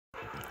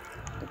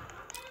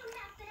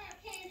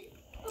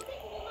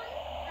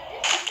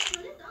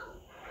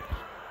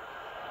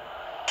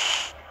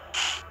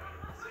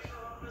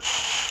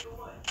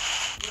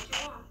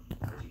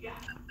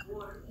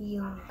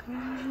Yo,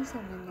 guys,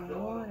 I'm in the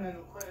water.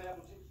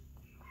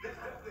 This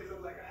definitely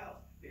looks like a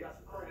house. They got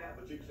some crane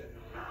apple juice in it.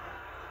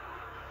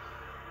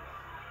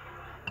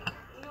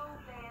 No,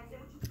 Vance, and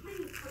would you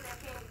please put that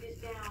candy dish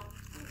down?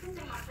 This ain't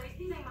my place,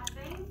 these ain't my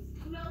things.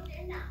 No,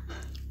 they're not.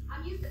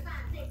 I'm used to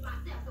finding things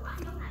myself, so I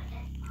know how to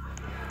act.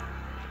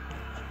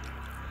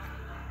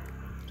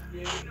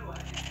 Yeah, you know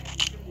what?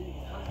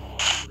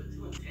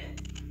 Too intense.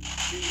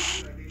 They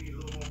feel like they need a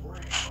little more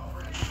brain. All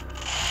right.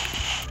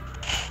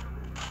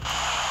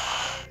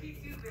 Be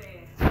too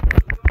bad. Go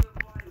to the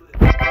party with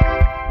us.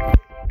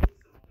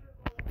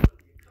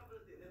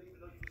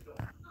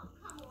 Oh,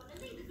 come on,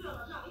 now leave the girl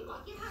alone. You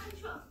gonna get her in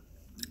trouble.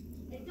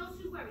 And don't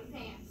you worry,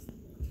 Vance.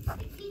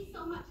 If he's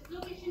so much as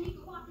look at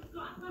Shanika Walker's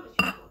girl, I promise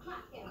you I will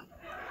clock him.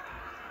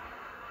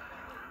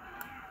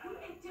 You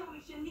didn't tell me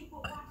Shaniqua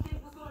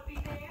Watkins was gonna be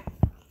there.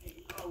 Hey,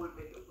 you always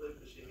make a play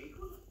for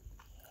Shaniqua.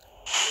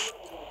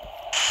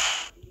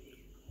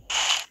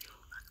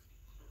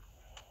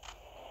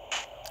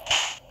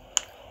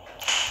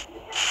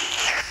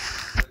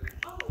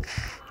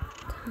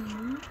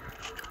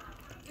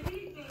 Good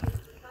evening,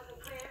 Cousin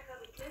Claire,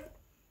 Cousin Cliff.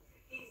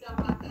 These are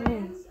my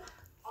friends,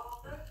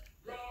 Arthur,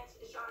 Lance,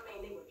 and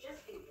Charmaine. They were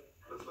just leaving.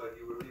 Looks like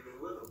you were leaving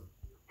with them.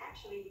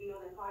 Actually, you know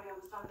that party I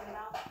was talking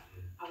about?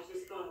 I was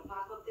just gonna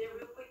pop up there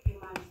real quick, pay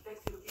my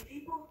respects to a few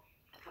people,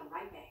 and come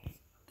right back.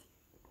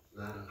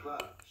 9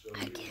 o'clock. So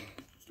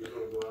you're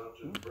gonna go out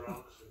to the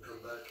Bronx and come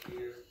back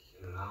here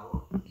in an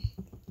hour?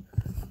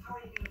 How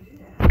are you gonna do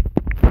that?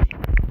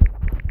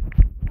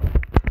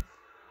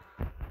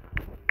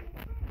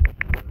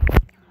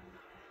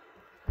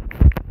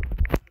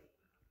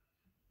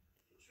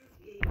 The truth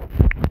is,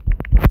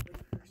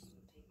 the person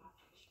will take my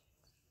picture.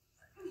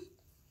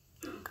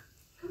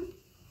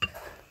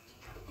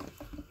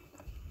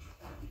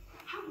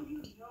 How do you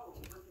know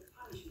what the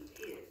punishment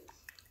is?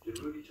 Did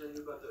Rudy tell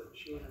you about that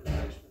machine in the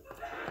basement?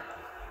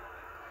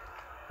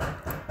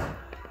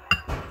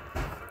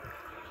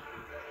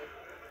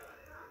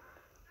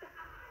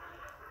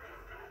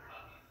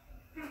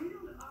 They knew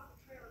to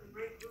arbitrarily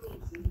break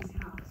rules in this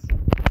house.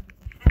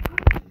 And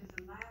punishment is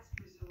a last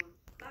resort,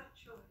 not a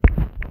choice.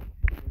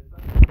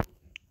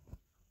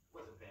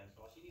 Wasn't Van's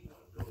fault. She didn't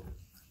want to go.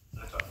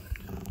 I thought that.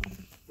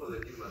 Well,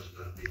 then you must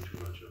not be too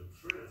much of a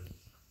friend.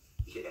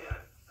 Yeah,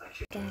 I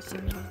can't. Guys, I'm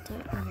about to.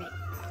 Alright.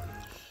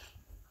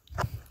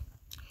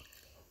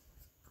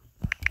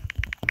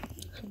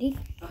 Ready?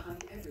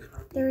 Behind every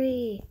heartbeat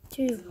 3,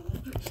 2. is an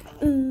electric shock.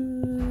 It's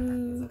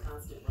Mm. a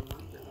constant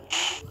reminder that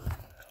you're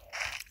alive.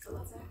 So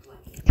let's act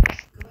like it.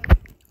 Go ahead.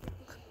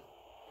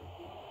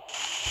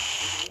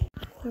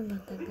 Sorry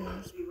about that,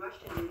 guys. We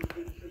rushed into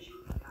anything because you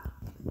forgot.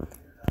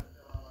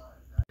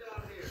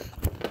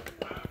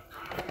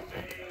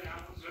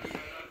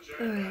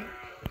 Alright.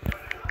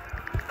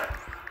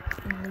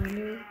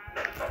 Another.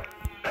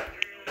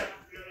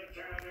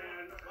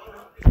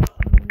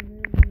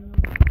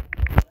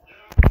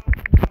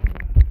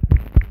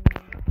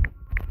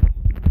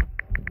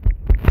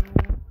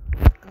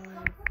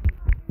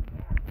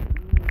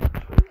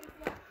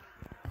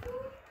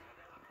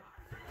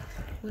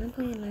 Wanna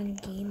play another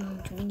game?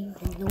 I'll join you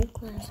in no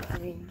class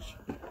bridge.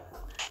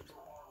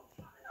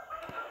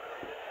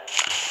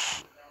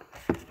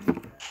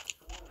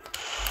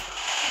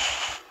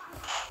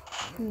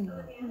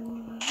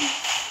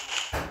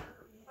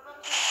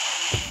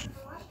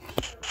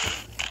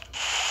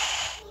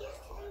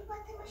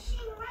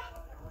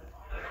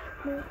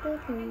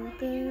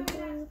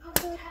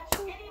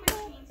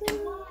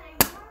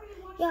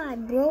 Yeah, I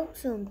broke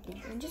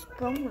something. I just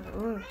broke my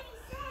arm.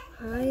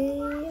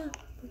 Hiya.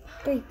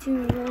 3,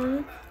 2,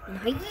 1. And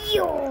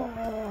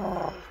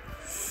hiya.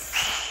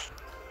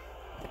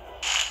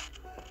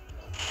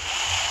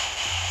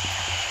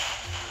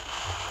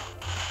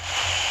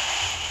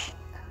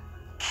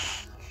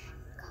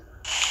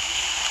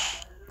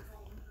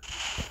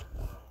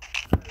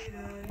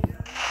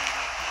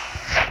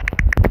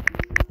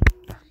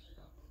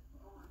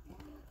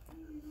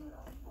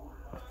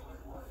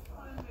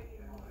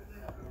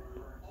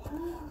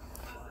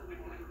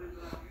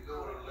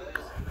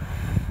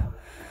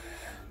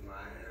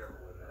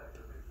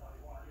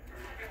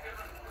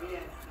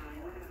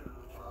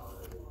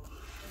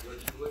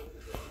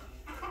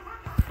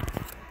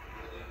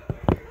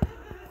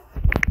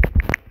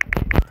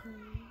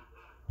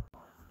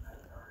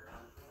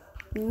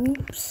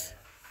 Oops.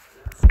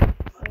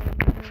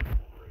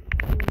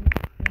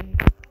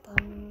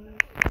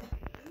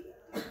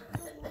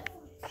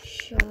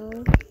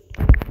 Show.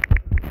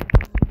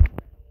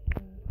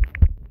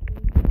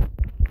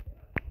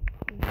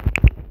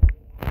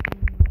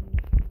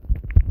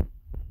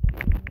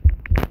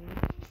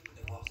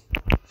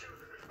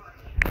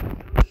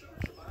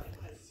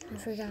 I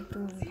forgot to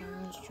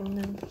unbalance from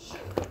them.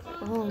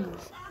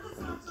 Almost.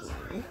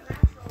 I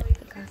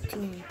got to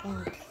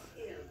unbalance.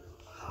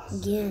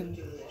 Again.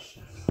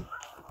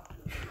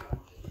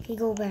 Okay,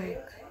 go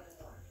back.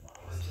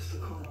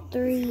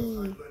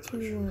 3,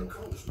 2,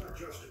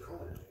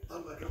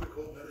 1.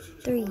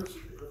 3.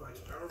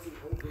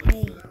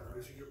 Hey.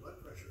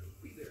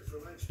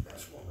 Electrolyte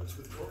Express Wallets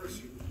with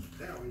Chlorophyll,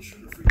 now in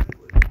sugar-free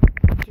liquid.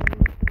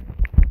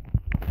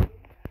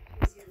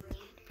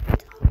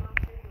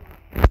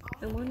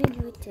 I want to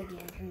do it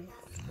together.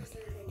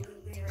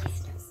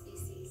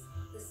 Species,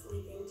 the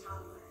sleeping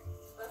toddler.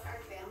 Book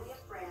our family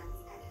of brands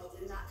at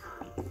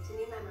Hilton.com. To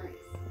new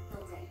memories,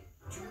 Hilton.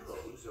 2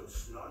 loads of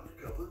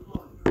snot-covered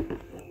laundry.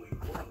 Only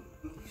one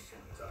will be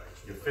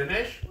sanitized. You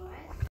finish?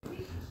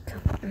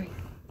 Alright.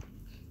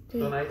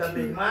 Tonight a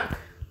Big Mac?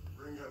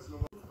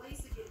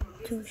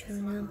 Two show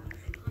now.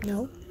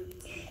 No.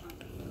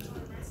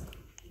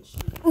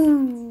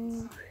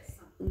 Ooh.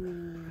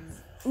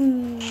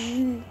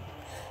 Ooh.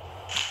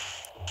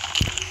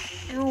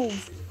 Ow.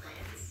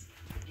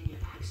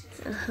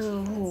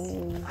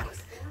 Oh.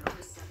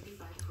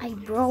 I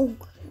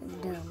broke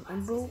them. I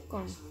broke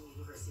them.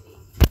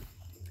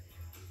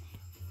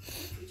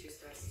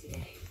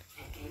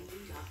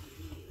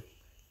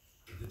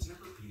 The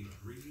Tempur-Pedic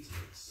breeze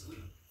makes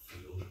sleep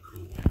feel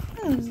cool.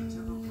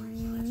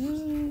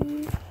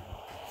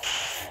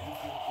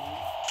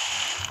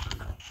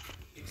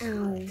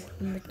 Ow.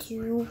 Number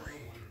 2.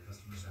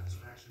 Customer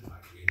satisfaction by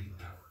J.D.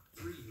 Power.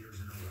 3 years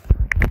in a row.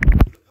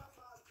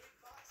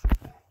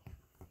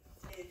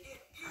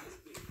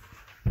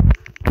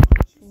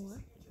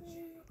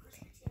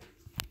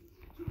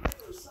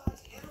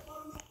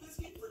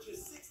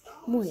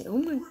 Wait, oh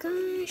my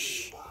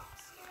gosh.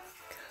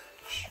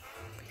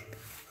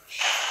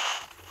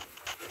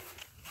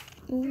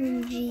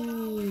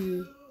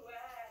 OMG.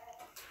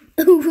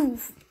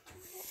 Oof.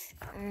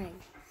 Alright.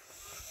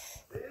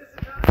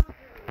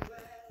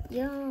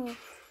 Yo.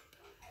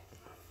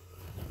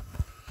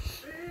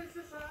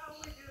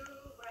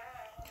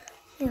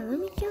 Yeah, let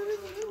me count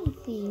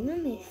anything. Let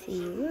me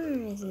see. Where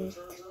is it?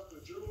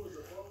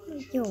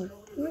 Yo,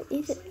 where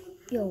is it?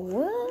 Yo,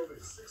 what?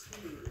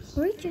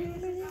 Where'd you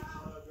have it?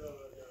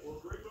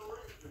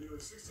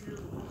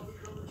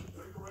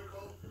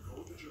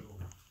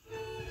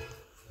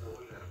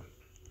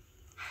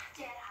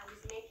 Dad, I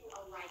was making a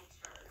right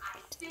turn. I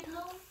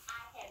signaled. I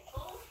had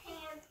both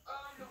hands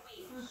on the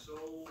wheel. So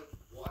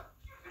what?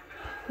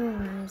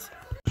 Where is it?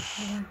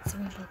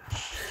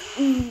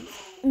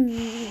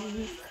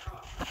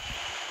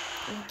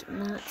 I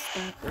cannot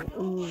stop it.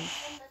 Ooh.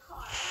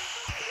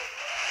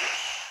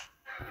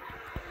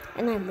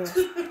 And I broke.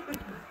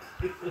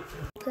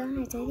 Guys, I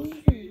didn't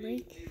even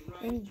break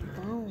any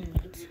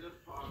bones. Isn't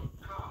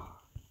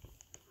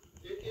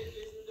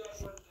that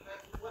what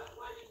happened?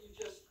 Why didn't you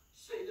just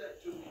say that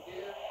to me,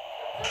 dear?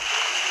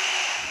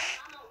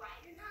 I'm a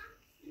writer now.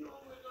 You know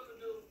what we're gonna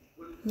do?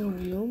 When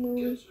No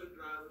movie. gets her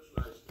driver's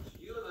license,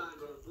 you and I are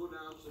gonna go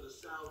down to the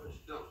salvage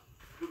dump.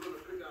 We're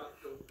gonna pick out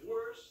the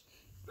worst,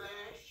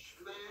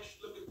 smash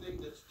looking thing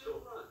that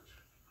still runs.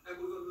 And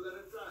we're gonna let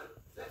her drive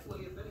it. That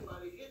way, if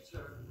anybody hits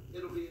her,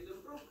 it'll be an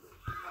improvement.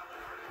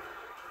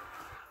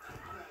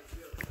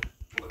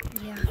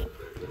 Yeah.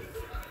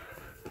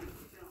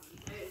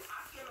 Hey,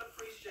 I can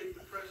appreciate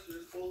the pressure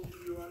both of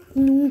you are under.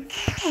 No. I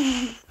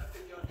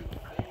think y'all do a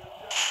great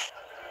job.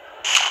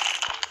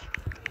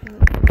 You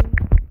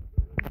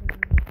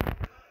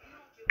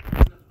don't give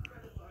enough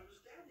credit for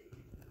understanding me.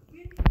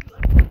 Really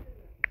lucky.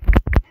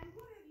 And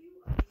what have you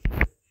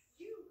understood?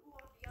 You who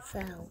are beyond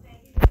Fell.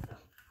 understanding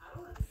yourself. I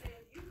don't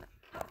understand you.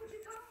 How could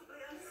you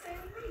possibly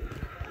understand me?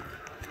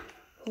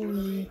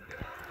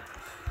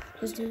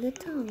 Let's do the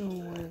tunnel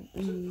one.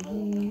 Do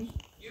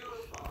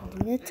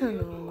the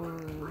tunnel one.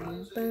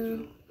 Boom.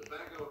 The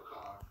back of a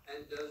car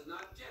and does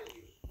not tell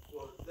you.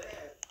 Well,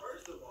 Dad,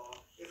 first of all,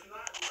 it's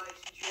not like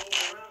she drove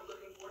around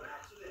looking for an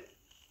accident.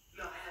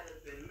 Now, had it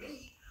been me,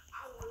 I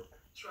would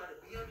try to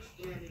be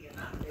understanding and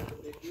not make a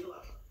big deal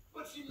of it.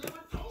 But she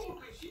never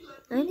told me. She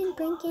let I didn't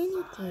break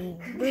anything.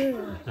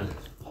 Bruh.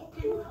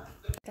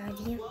 God,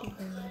 you have to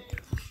believe.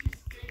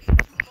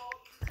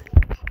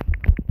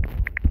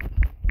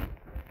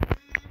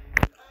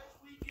 as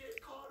we get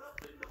caught up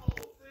in the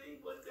whole thing,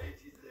 one day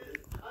she said,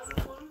 I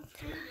don't want to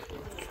skate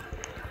anymore.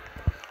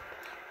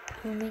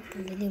 I'll make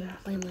the video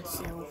by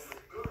myself.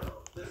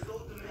 Girl, they're so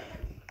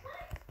demanding.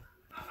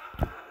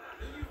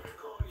 Do you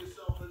recall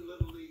yourself in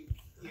Little League?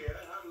 Yeah,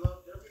 I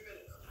loved every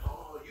minute of it.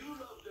 Oh, you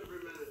loved every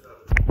minute of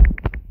it.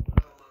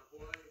 Well, my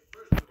boy,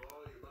 first of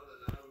all, your mother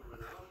and I, we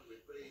went out and we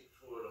paid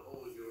for the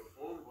whole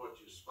uniform, bought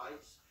you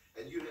spikes,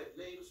 and you had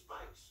named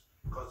spikes.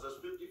 Cost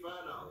us $55. We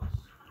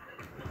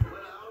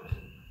went out and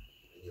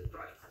you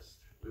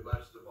practiced. We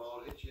watched the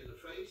ball hit you in the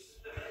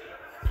face.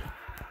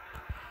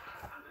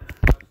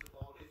 Watched the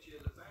ball hit you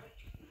in the back.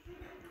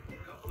 A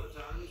couple of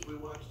times we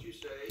watched you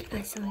say,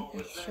 I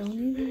showed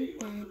you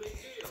that.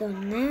 So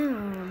now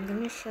I'm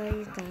gonna show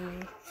you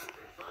guys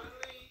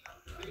finally,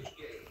 big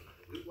game.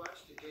 We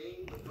watched the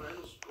game, the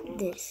final score was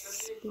this.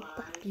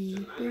 75 to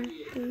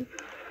 98. And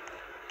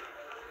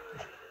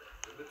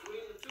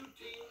between the two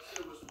teams,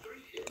 there was 3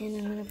 hits. Then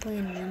I'm gonna play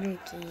another game.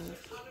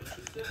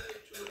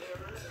 172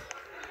 errors,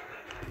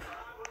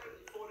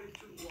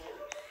 542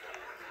 balls.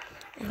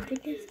 After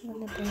this, I'm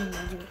gonna play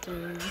another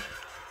game.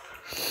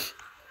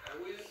 And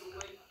we had to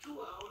wait 2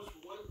 hours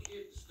for one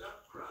kid to stop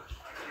crying.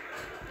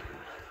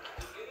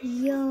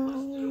 Yo.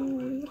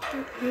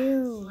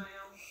 Ew.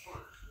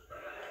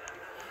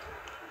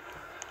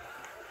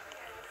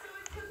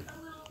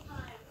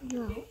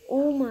 Yo,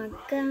 oh my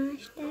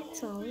gosh,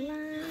 that's a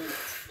lot.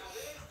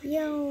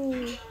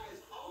 Yo,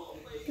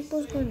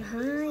 people's going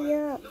high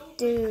up,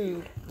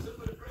 dude. Some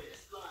of the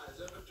greatest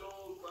lies ever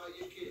told by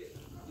your kid.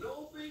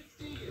 No big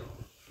deal.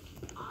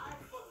 I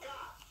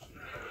forgot.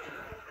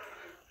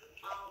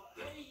 I'll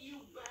pay you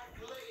back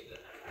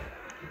later.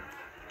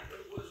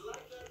 It was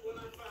like that when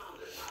I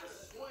found it. I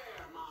swear,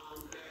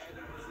 Mom, Dad,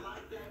 it was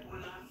like that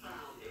when I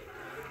found it.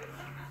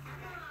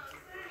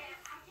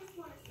 I just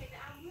want to say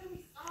that I'm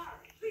really sorry.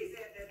 Please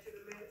add that to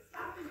the list.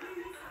 I'll be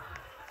really sorry.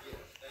 Yes,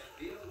 and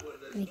the other one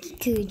that's Like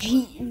to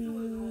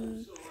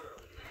G.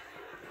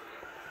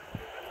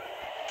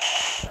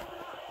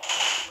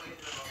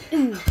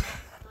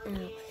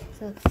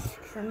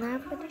 So now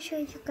I'm going to show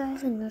you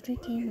guys another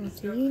game. I'll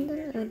see you in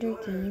the other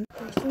game.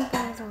 I'll see you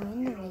guys all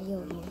in the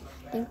video again.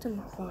 Thanks so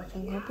much for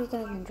watching. Hope you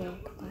guys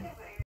enjoyed. Goodbye.